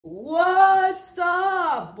What's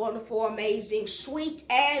up, wonderful, amazing, sweet,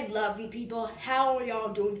 and lovely people? How are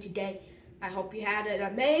y'all doing today? I hope you had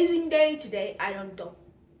an amazing day today. I don't know.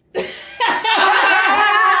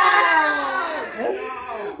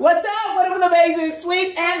 What's up, wonderful, amazing,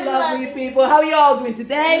 sweet, and lovely people? How are y'all doing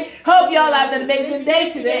today? Hope y'all have an amazing day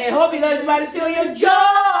today. Hope you know everybody still your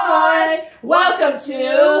joy. Welcome to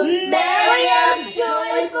Maryam's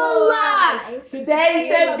Joyful Life. Today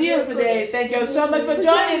is a beautiful day. Thank you so much for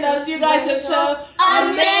joining us. You guys are so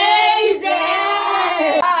amazing.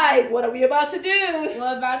 Alright, what are we about to do?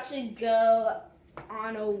 We're about to go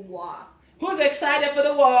on a walk. Who's excited for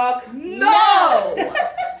the walk? No!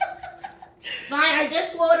 Fine, I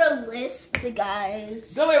just wrote a list, guys.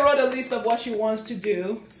 Zoe wrote a list of what she wants to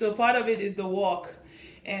do. So part of it is the walk.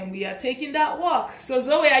 And we are taking that walk. So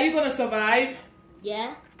Zoe, are you going to survive?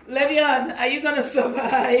 Yeah. Levian, are you going to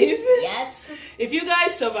survive? Yes. If you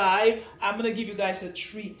guys survive, I'm going to give you guys a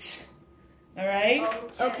treat. All right?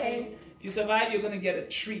 Okay. If you survive, you're going to get a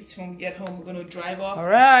treat when we get home. We're going to drive off. All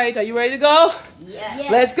right. Are you ready to go? Yeah.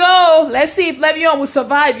 Let's go. Let's see if Levian will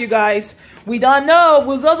survive, you guys. We don't know.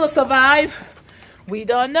 Will Zozo survive? We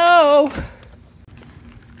don't know.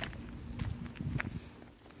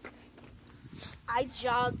 I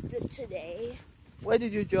jogged today. Where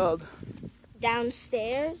did you jog?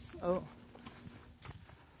 Downstairs. Oh.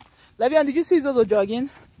 Levian, did you see Zozo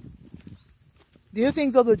jogging? Do you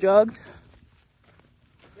think Zozo jogged?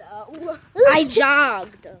 No. I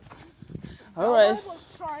jogged. All right. Zoe was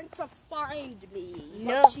trying to find me,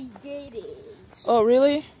 but she didn't. Oh,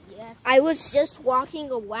 really? Yes. I was just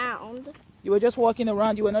walking around. You were just walking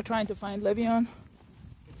around. You were not trying to find Levian?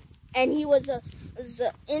 And he was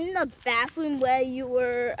in the bathroom where you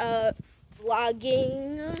were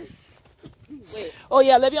vlogging. Wait. Oh,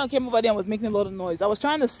 yeah. Levian came over there and was making a lot of noise. I was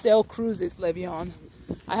trying to sell cruises, Levian.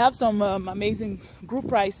 I have some amazing group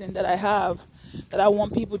pricing that I have that I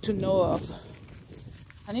want people to know of.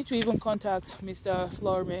 I need to even contact Mr.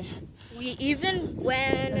 Florme. We even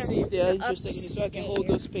went and see if they are interested in it so I can hold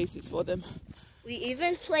those spaces for them. We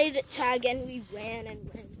even played tag and we ran and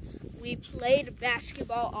ran. We played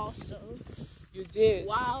basketball also. You did?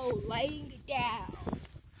 While laying down.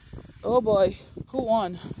 Oh boy, who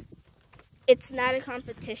won? It's not a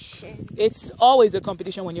competition. It's always a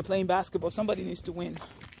competition when you're playing basketball. Somebody needs to win.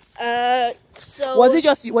 So were you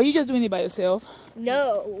just doing it by yourself?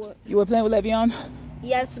 No. You were playing with Levian?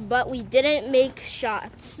 Yes, but we didn't make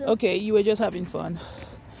shots. Okay, you were just having fun.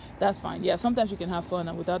 That's fine. Yeah, sometimes you can have fun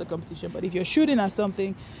and without a competition. But if you're shooting at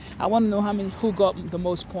something, I want to know who got the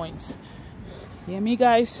most points. You hear me,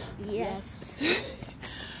 guys? Yes.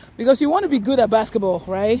 Because you want to be good at basketball,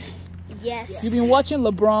 right? Yes. You've been watching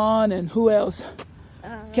LeBron and who else?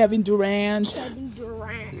 Kevin Durant.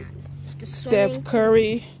 Steph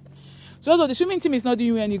Curry. So the swimming team is not doing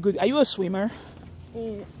you any good. Are you a swimmer?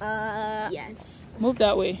 Yes. Move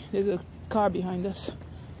that way. There's a car behind us.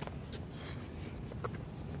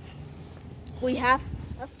 We have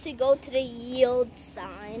to go to the yield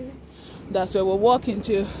sign. That's where we're walking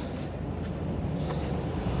to.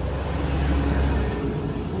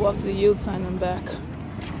 Walk to the yield sign and back.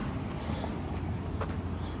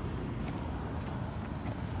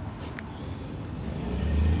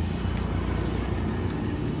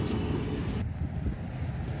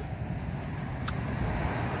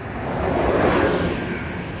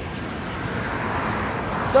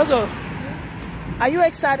 Zozo, are you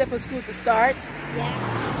excited for school to start?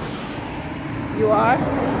 Yeah. You are?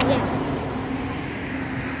 Yeah.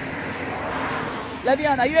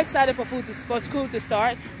 Levian, are you excited for school to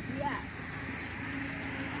start? Yeah.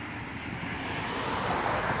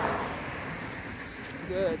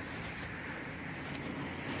 Good.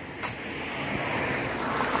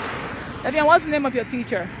 Levian, what's the name of your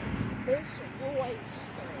teacher? This voice.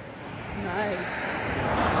 Nice.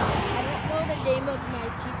 I don't know the name of my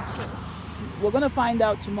teacher. We're going to find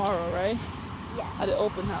out tomorrow, right? Yeah. At the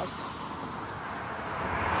open house.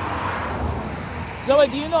 Zoe,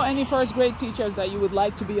 do you know any first grade teachers that you would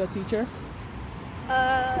like to be a teacher?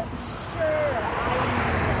 Sure.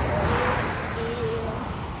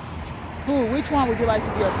 Who? Which one would you like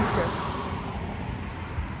to be a teacher?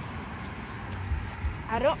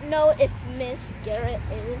 I don't know if Miss Garrett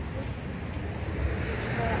is.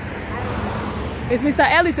 Is Mr.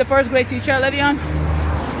 Ellis a first grade teacher, Levian?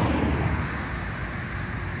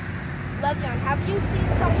 Levian, have you seen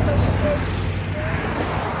some first grade teachers?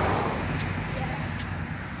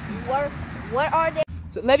 What are they?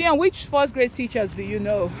 So, Levian, which first grade teachers do you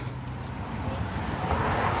know?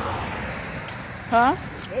 Huh?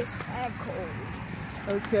 Miss Echo.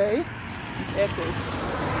 Okay. Miss Echoes.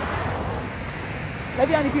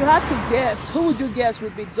 Levian, if you had to guess, who would you guess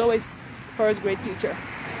would be Zoe's first grade teacher?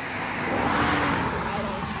 I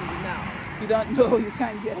don't know. You don't know, you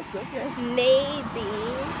can't guess, okay. Maybe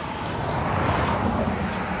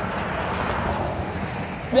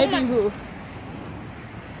who?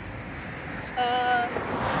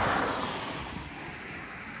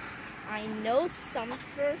 I know some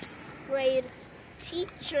first grade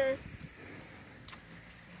teacher.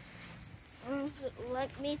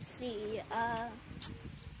 Let me see.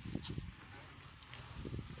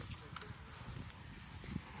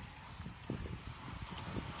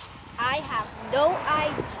 I have no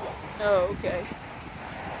idea. Oh, okay.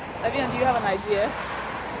 Levian, do you have an idea?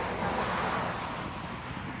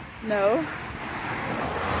 No?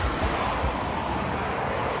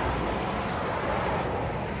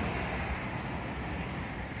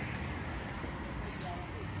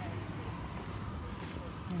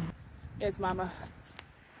 Yes, Mama.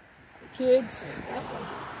 The kids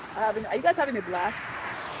are you guys having a blast?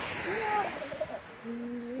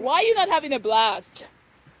 Why are you not having a blast?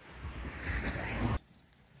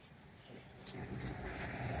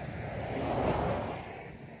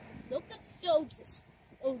 Look at those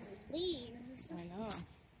leaves. I know.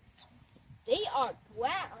 They are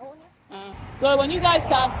brown. So when you guys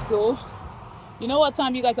start school, you know what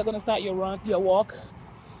time you guys are going to start your walk?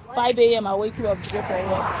 What? 5 a.m. I'll wake you up to go for a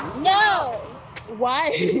walk. No!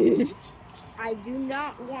 Why? I do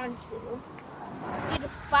not want to. Read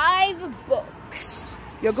 5 books.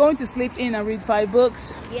 You're going to sleep in and read 5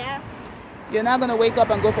 books? Yeah? You're not going to wake up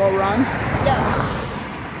and go for a run? No.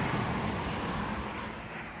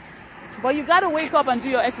 But you got to wake up and do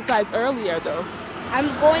your exercise earlier though. I'm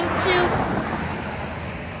going to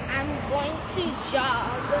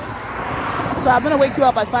jog. So I'm going to wake you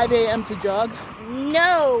up at 5 a.m. to jog?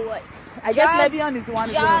 No. I guess Levian is the one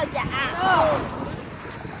who's Jog going to... out.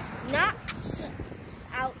 Not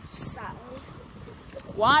outside.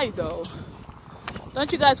 Why though?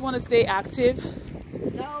 Don't you guys want to stay active?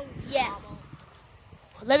 No. Yeah.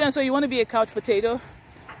 Levian, so you want to be a couch potato?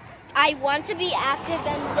 I want to be active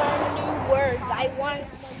and learn new words. I want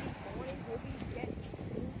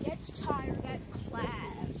get tired at class.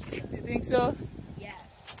 You think so? Yes.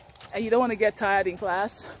 And you don't want to get tired in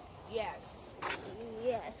class? Yes.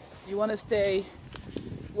 Yes. You want to stay,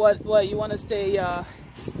 what, you want to stay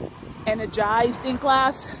energized in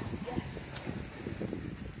class? Yes.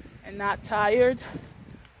 And not tired?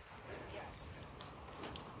 Yes.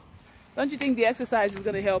 Don't you think the exercise is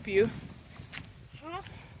going to help you?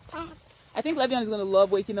 I think Levian is going to love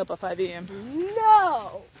waking up at 5 a.m.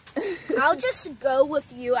 No. I'll just go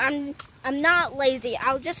with you. I'm not lazy.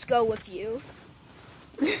 I'll just go with you.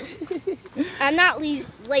 I'm not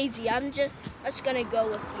lazy. I'm just gonna go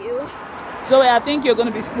with you. Zoe, I think you're going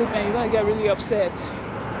to be sleeping. You're going to get really upset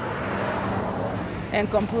and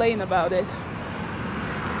complain about it.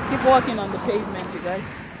 Keep walking on the pavement, you guys.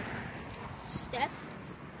 Steps.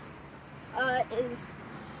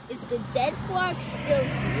 Is the dead frog still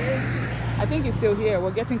here? I think it's still here.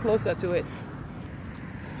 We're getting closer to it.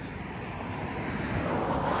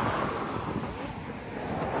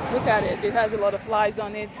 Look at it. It has a lot of flies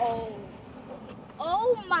on it.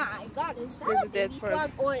 Oh my God! Is that There's a a dead baby frog.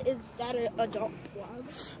 frog or is that an adult frog?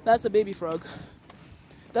 That's a baby frog.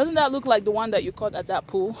 Doesn't that look like the one that you caught at that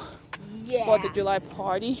pool Yeah. for the July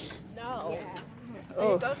party? No. Yeah.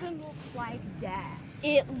 Oh. It doesn't look like that.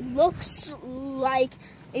 It looks like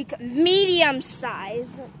a medium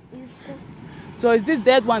size. So is this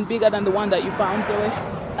dead one bigger than the one that you found, Zoe?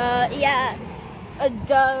 Yeah.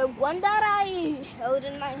 The one that I held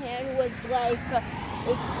in my hand was like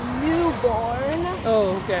newborn.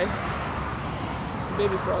 Oh, okay.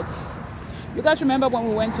 Baby frog. You guys remember when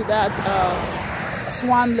we went to that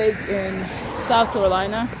Swan Lake in South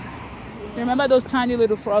Carolina? You remember those tiny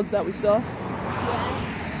little frogs that we saw?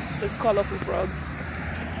 Yeah. Those colorful frogs.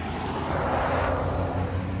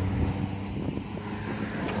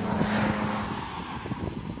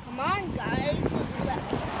 Come on, guys.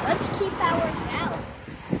 Let's keep our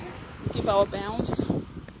balance. Keep our balance.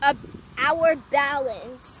 Our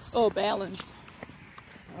balance. Oh, balance.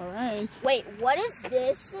 All right. Wait, what is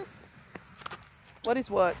this? What is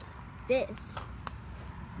what? This.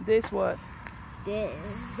 This what? This.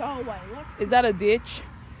 So wait, what's Is that a ditch?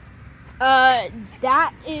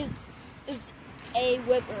 That is a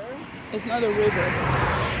river. It's not a river.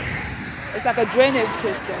 It's like a drainage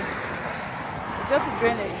system. It's just a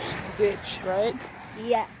drainage ditch, right?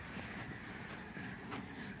 Yes.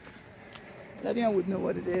 Levian would know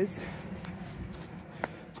what it is.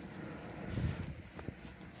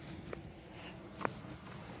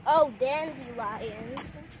 Oh,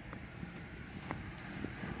 dandelions.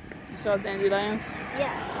 You Saw dandelions? Yeah.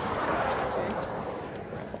 Okay.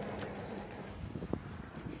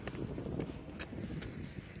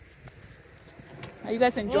 Are you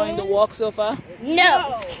guys enjoying the walk so far?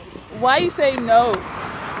 No. Why you say no?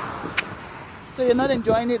 So you're not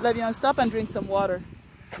enjoying it? Levion, stop and drink some water.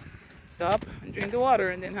 Stop and drink the water,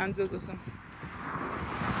 and then Hans will do some.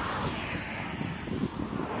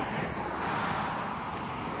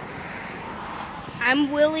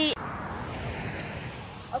 I'm Willie.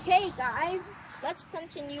 Okay, guys, let's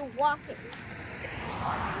continue walking.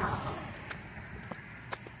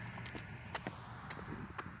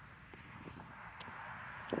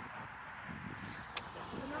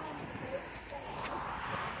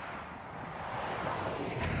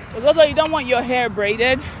 Although you don't want your hair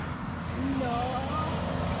braided. No.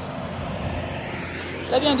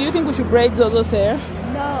 Levion, do you think we should braid Zozo's hair?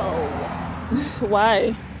 No.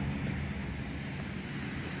 Why?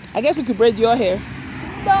 I guess we could braid your hair.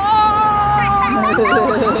 No!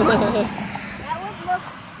 That would look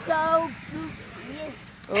so goofy.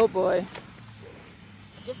 Oh boy.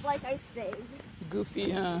 Just like I said.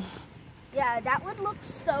 Goofy, huh? Yeah, that would look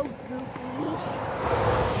so goofy.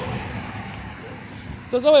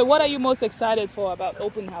 So Zoe, what are you most excited for about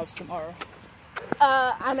open house tomorrow?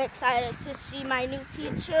 I'm excited to see my new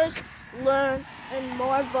teachers, learn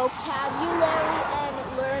more vocabulary,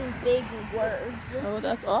 and learn big words. Oh,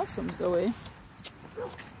 that's awesome, Zoe.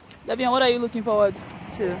 Levion, what are you looking forward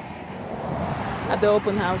to at the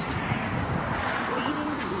open house?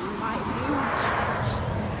 Meeting my new teachers.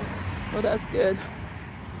 Oh, that's good.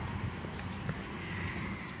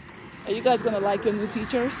 Are you guys gonna like your new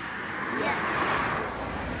teachers? Yes.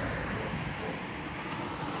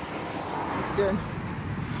 That's good.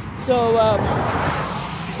 So,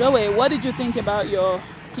 Zoe, what did you think about your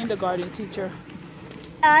kindergarten teacher?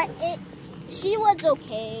 She was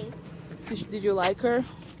okay. Did you like her?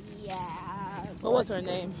 Yeah. What was her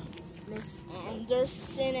name? Miss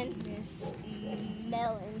Anderson and Miss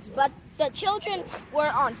Melons. But the children were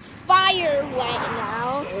on fire right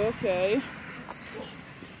now. Okay.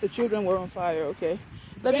 The children were on fire, okay.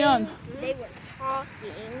 Levion, They were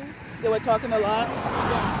talking. they were talking a lot.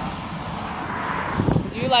 Yeah.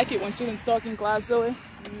 Do you like it when students talk in class, Zoe?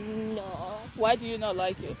 No. Why do you not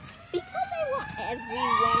like it? Because I want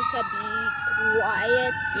everyone to be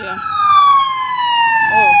quiet. Yeah.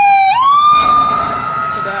 Oh.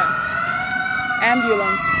 Look at that.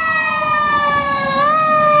 Ambulance.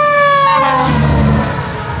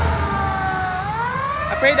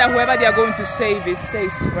 I pray that whoever they are going to save is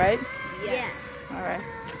safe, right? Yeah. All right.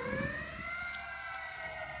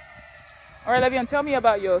 All right, Levion, tell me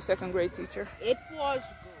about your second grade teacher. It was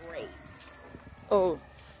great. Oh,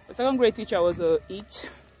 the second grade teacher was a eat.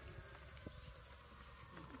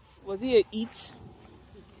 Was he a eat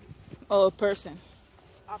or a person?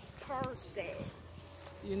 A person.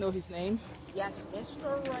 Do you know his name? Yes,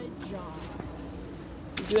 Mr. Red John.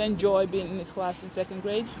 Did you enjoy being in his class in second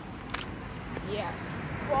grade? Yes.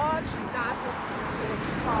 But not the kids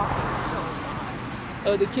talking so much.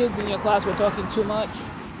 Oh, the kids in your class were talking too much?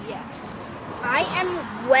 Yes. I am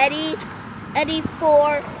ready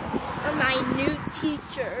for my new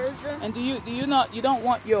teachers. And you don't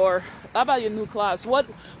want your, how about your new class? What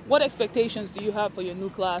expectations do you have for your new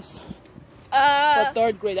class? For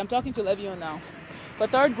third grade. I'm talking to Levion now. For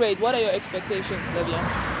third grade, what are your expectations, Levion?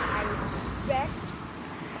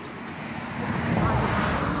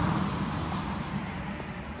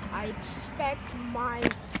 I expect my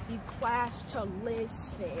class to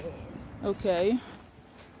listen Okay.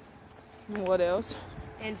 And what else?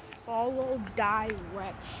 and follow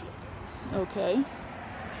directions. Okay.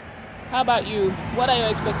 How about you? What are your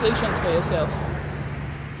expectations for yourself?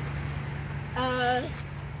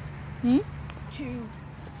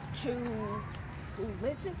 To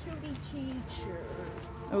listen to the teacher.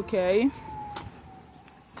 Okay.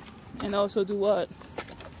 And also do what?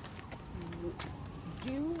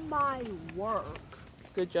 Do my work.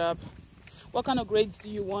 Good job. What kind of grades do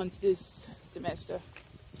you want this semester?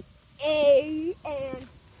 A and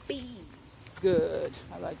B's. Good.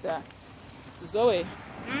 I like that. So Zoe,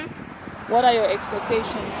 what are your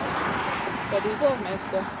expectations for this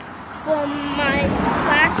semester? For my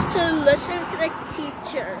class to listen to the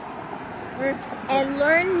teacher and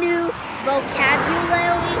learn new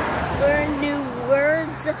vocabulary, learn new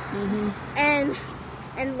words, and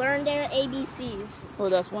learn their ABCs. Oh,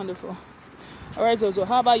 that's wonderful. All right, Zozo,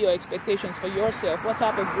 how about your expectations for yourself? What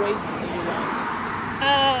type of grades do you want?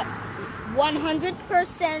 100%,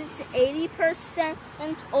 80%,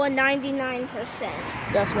 or 99%.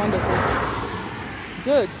 That's wonderful.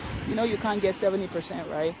 Good. You know you can't get 70%,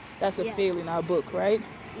 right? That's a fail in our book, right?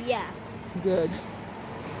 Yeah. Good.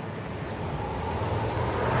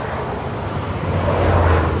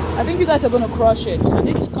 I think you guys are gonna crush it. And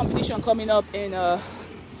this is competition coming up in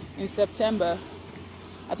September.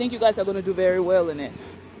 I think you guys are gonna do very well in it.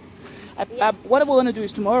 What we're gonna do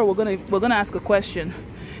is tomorrow we're gonna ask a question,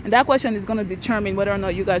 and that question is gonna determine whether or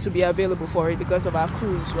not you guys will be available for it because of our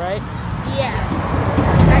cruise, right? Yeah.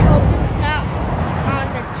 I hope it's not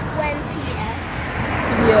on the 20th.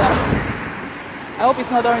 Yeah. I hope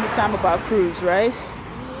it's not during the time of our cruise, right?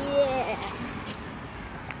 Yeah.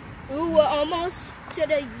 Ooh, we're almost to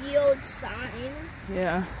the yield sign.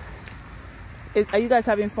 Yeah. Are you guys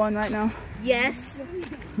having fun right now? Yes.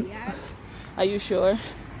 Yeah. Are you sure?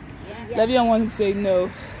 Yeah. Levian wants to say no.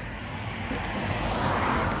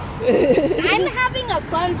 I'm having a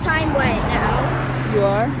fun time right now. You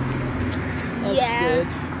are? That's Yeah. good.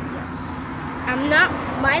 I'm not,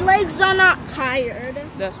 my legs are not tired.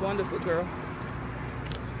 That's wonderful, girl.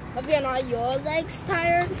 Vivian, are your legs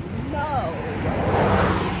tired? No.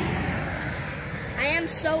 I am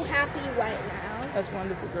so happy right now. That's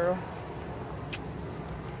wonderful, girl.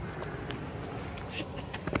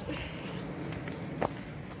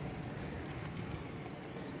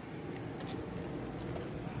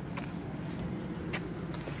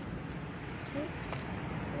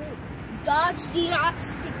 Dodge the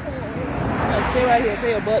obstacles. No, stay right here. Put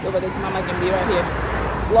your butt over this. Mama can be right here.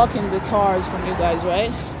 Blocking the cars from you guys,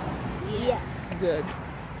 right? Yeah. Good.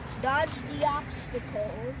 Dodge the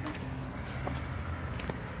obstacles.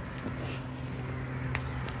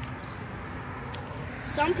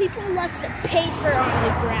 Some people left the paper on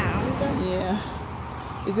the ground. Yeah.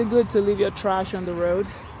 Is it good to leave your trash on the road?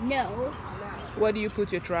 No. Where do you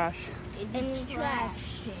put your trash? In the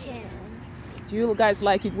trash can. Do you guys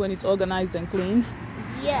like it when it's organized and clean?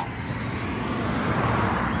 Yes.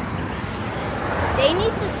 They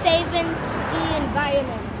need to save in the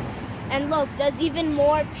environment. And look, there's even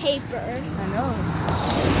more paper. I know.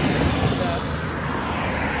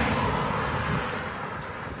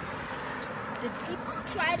 Did people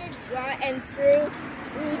try to draw and threw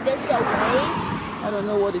this away? I don't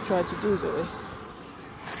know what they tried to do, Zoe.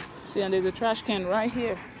 See, and there's a trash can right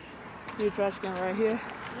here. See a trash can right here?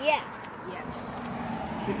 Yeah. Yeah.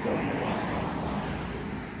 Keep going.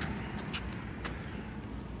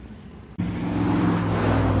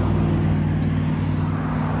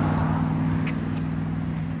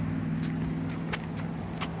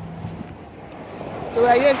 So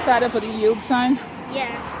are you excited for the yield sign?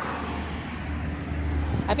 Yes.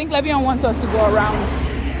 I think Levian wants us to go around.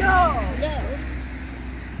 No.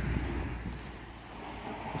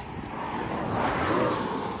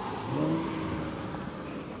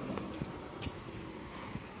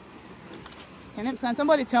 Can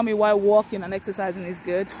somebody tell me why walking and exercising is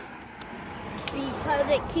good? Because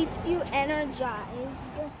it keeps you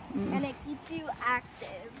energized and it keeps you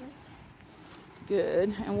active.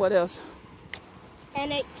 Good. And what else?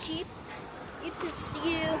 And it keeps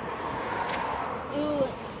you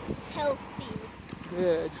healthy.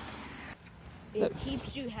 Good. It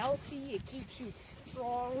keeps you healthy. It keeps you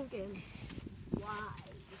strong and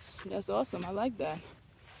wise. That's awesome. I like that.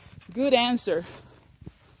 Good answer.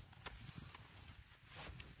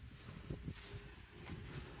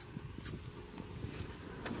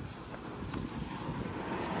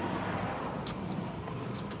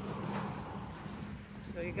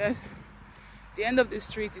 So you guys, the end of the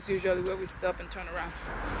street is usually where we stop and turn around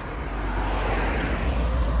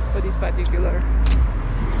for this particular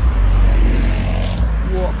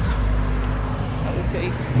walk, I would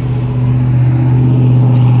say.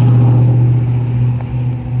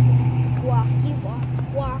 Walkie, walk,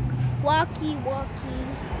 walk, walkie, walkie.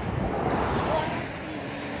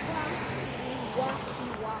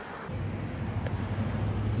 Walkie, walkie.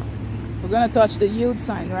 We're gonna touch the yield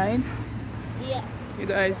sign, right? Yeah. You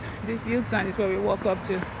guys, this yield sign is where we walk up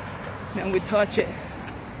to, then we touch it.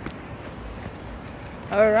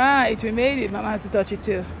 All right, we made it. Mama has to touch it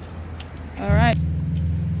too. All right,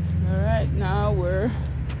 now we're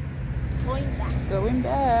going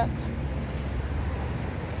back.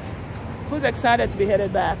 Who's excited to be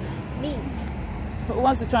headed back? Me. Who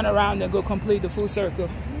wants to turn around and go complete the full circle?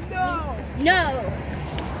 No. No.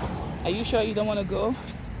 Are you sure you don't want to go?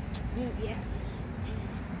 Yeah.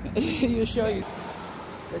 You sure you?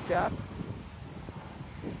 Good job.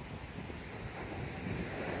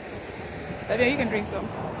 Lydia, you can drink some.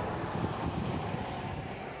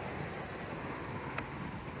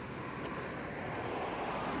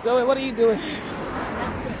 Zoe, what are you doing?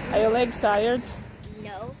 Are your legs tired?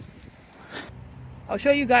 No. I'll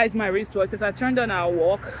show you guys my wristwatch because I turned on our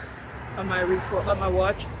walk on my wristwatch, on my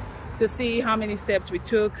watch, to see how many steps we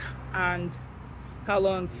took and how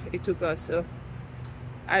long it took us. So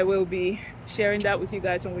I will be sharing that with you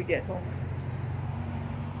guys when we get home.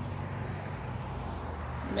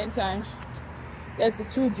 Meantime, there's the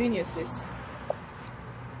two geniuses.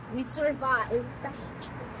 We survived.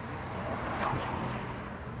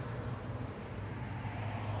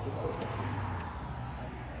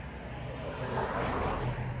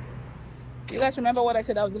 You guys remember what I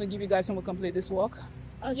said I was going to give you guys when we complete this walk?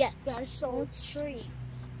 A special treat.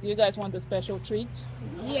 Do you guys want the special treat?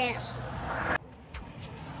 Yeah.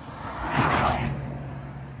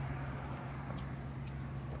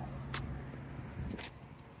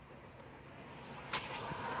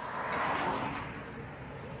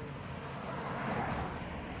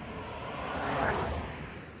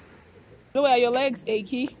 Are your legs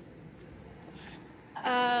achy?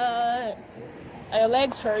 Are your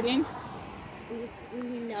legs hurting?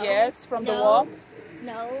 No. Yes, from the walk?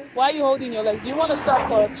 No. Why are you holding your legs? Do you want to stop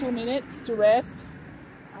for 2 minutes to rest?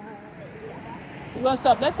 You want to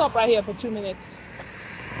stop? Let's stop right here for 2 minutes.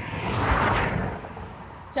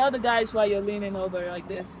 Tell the guys why you're leaning over like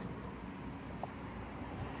this.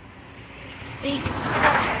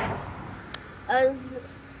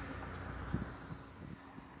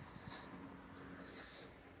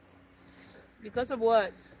 Because of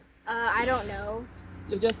what? I don't know.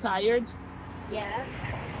 You're just tired? Yeah.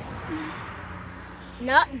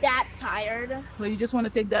 Not that tired. Well, you just want to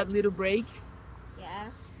take that little break? Yeah.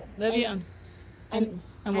 Levian. And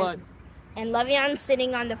what? And Levian's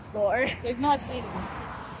sitting on the floor. He's not sitting.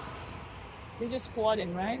 You're just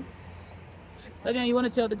squatting, right? Levian, you want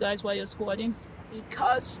to tell the guys why you're squatting?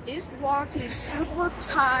 Because this walk is super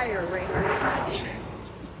tiring.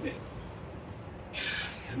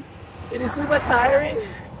 It is super tiring?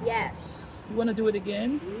 Yes. You want to do it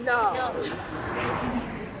again? No.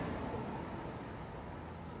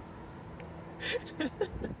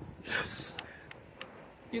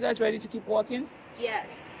 You guys ready to keep walking? Yes.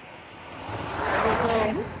 Let's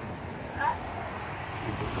go.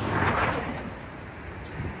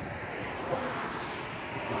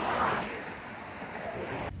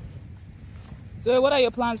 So what are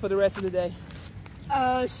your plans for the rest of the day?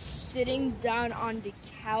 Sitting down on the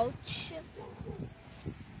couch.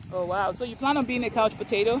 Oh wow, so you plan on being a couch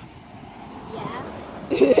potato? Yeah.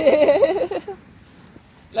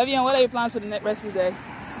 Levian, what are your plans for the rest of the day?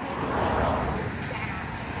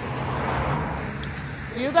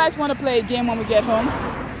 Do you guys want to play a game when we get home?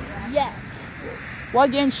 Yes.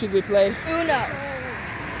 What games should we play? Uno.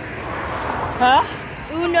 Huh?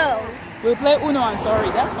 Uno. We'll play Uno and Sorry.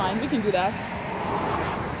 That's fine. We can do that.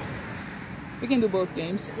 We can do both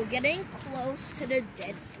games. We're getting close to the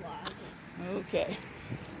dead frog. Okay.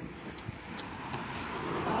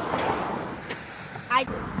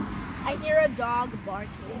 I hear a dog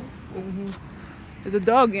barking. There's a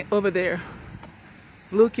dog over there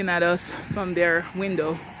looking at us from their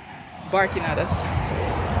window, barking at us.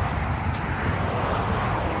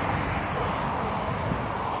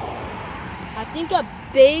 I think a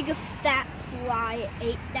big fat fly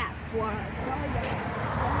ate that frog.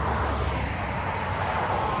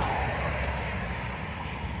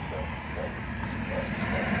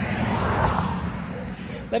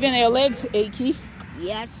 Levian, are your legs achy?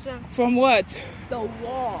 Yes, sir. From what? The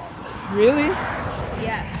wall. Really?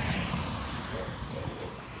 Yes.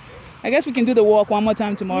 I guess we can do the walk one more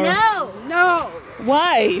time tomorrow. No. No.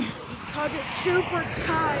 Why? Because it's super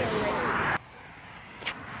tiring.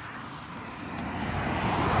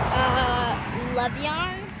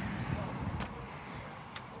 Levian,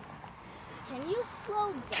 can you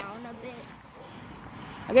slow down a bit?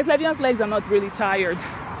 I guess Levian's legs are not really tired.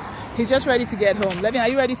 He's just ready to get home. Levian, are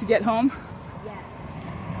you ready to get home? Yeah.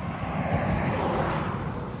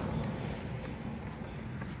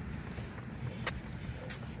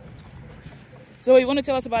 So you want to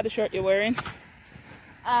tell us about the shirt you're wearing?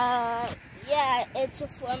 Yeah, it's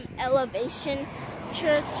from Elevation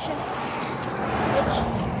Church,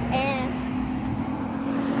 and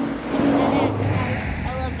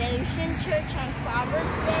Elevation Church on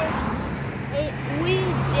Father's Day. We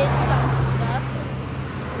did some stuff.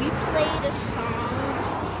 We played songs.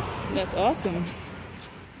 That's awesome.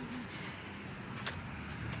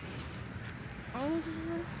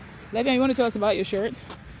 Levian, you want to tell us about your shirt?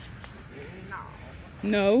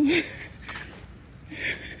 No. No?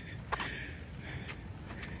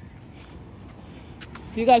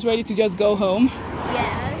 You guys ready to just go home?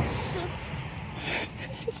 Yes.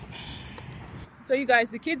 So you guys,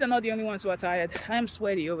 the kids are not the only ones who are tired. I am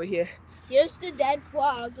sweaty over here. Here's the dead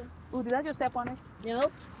frog. Oh, did I just step on it?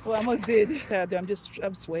 Nope. Oh, I almost did.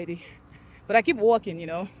 I'm sweaty. But I keep walking, you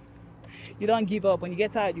know. You don't give up. When you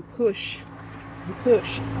get tired, you push. You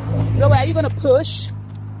push. So are you gonna push?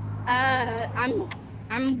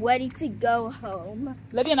 I'm ready to go home.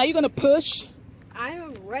 Levian, are you gonna push? I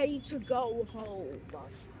am ready to go home.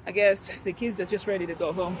 I guess the kids are just ready to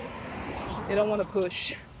go home. They don't want to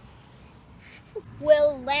push.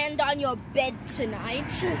 We'll land on your bed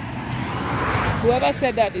tonight. Whoever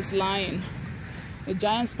said that is lying. A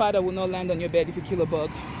giant spider will not land on your bed if you kill a bug.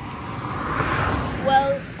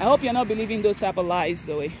 Well, I hope you're not believing those type of lies,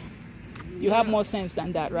 Zoe. You have more sense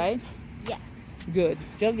than that, right? yeah. Good.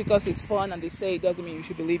 Just because it's fun and they say it doesn't mean you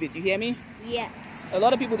should believe it. You hear me? Yes. A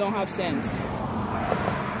lot of people don't have sense.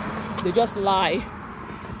 They just lie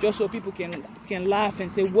just so people can laugh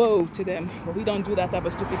and say whoa to them. But we don't do that type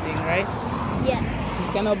of stupid thing, right? Yes.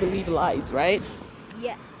 You cannot believe lies, right?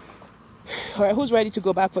 Yes. All right, who's ready to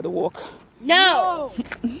go back for the walk? No!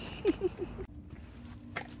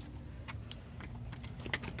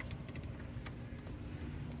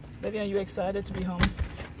 Baby, are you excited to be home?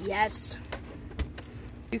 Yes.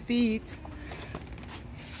 His feet.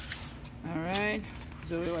 All right.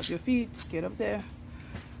 Zoe, wipe your feet. Get up there.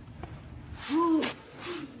 Whew.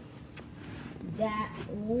 That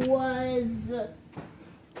was...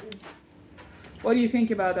 What do you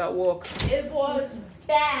think about that walk? It was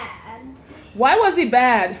bad. Why was it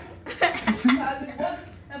bad? Because it would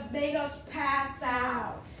have made us pass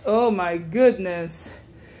out. Oh my goodness.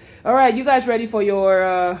 All right, you guys ready for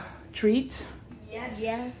your treat? Yes.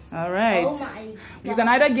 Yes. All right. Oh my God. You can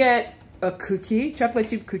either get a cookie, chocolate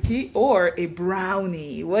chip cookie, or a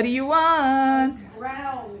brownie. What do you want?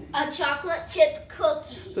 Brownie. A chocolate chip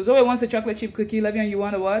cookie. So Zoe wants a chocolate chip cookie. Levian, you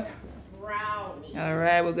want a what? Brownie. All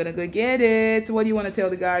right, we're gonna go get it. So what do you want to tell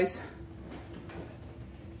the guys?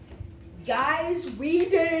 Guys, we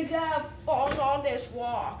didn't have fun on this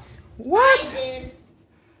walk. What? I did.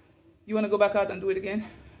 You want to go back out and do it again?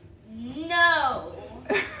 No.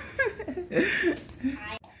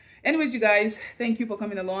 Anyways, you guys, thank you for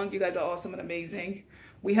coming along. You guys are awesome and amazing.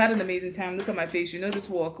 We had an amazing time. Look at my face. You know this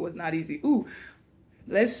walk was not easy. Ooh,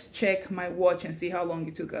 let's check my watch and see how long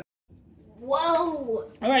it took us.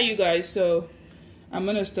 Whoa. All right, you guys, so I'm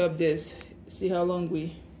gonna stop this. See how long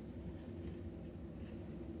we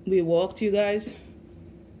walked, you guys.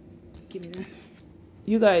 Give me that.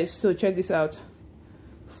 You guys, so check this out.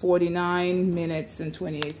 49 minutes and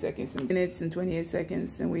 28 seconds.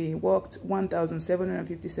 And we walked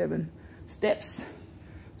 1,757 steps.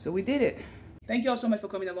 So we did it. Thank you all so much for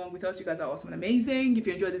coming along with us. You guys are awesome and amazing. If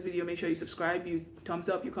you enjoyed this video, make sure you subscribe, you thumbs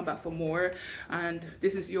up, you come back for more. And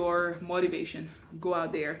this is your motivation. Go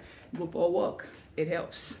out there, go for a walk. It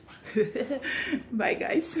helps. Bye,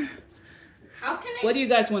 guys. How can I... What do you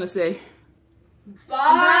guys want to say?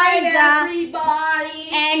 Bye, God. everybody.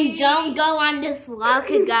 And don't go on this walk,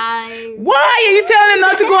 guys. Why are you telling them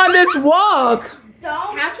not to go on this walk?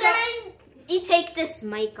 Don't How can you take this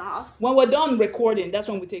mic off? When we're done recording, that's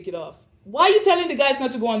when we take it off. Why are you telling the guys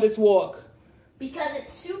not to go on this walk? Because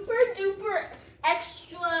it's super duper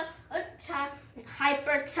extra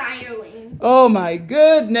hyper tiring. Oh my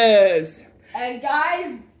goodness. And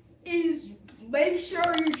guys, make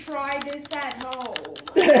sure you try this at home.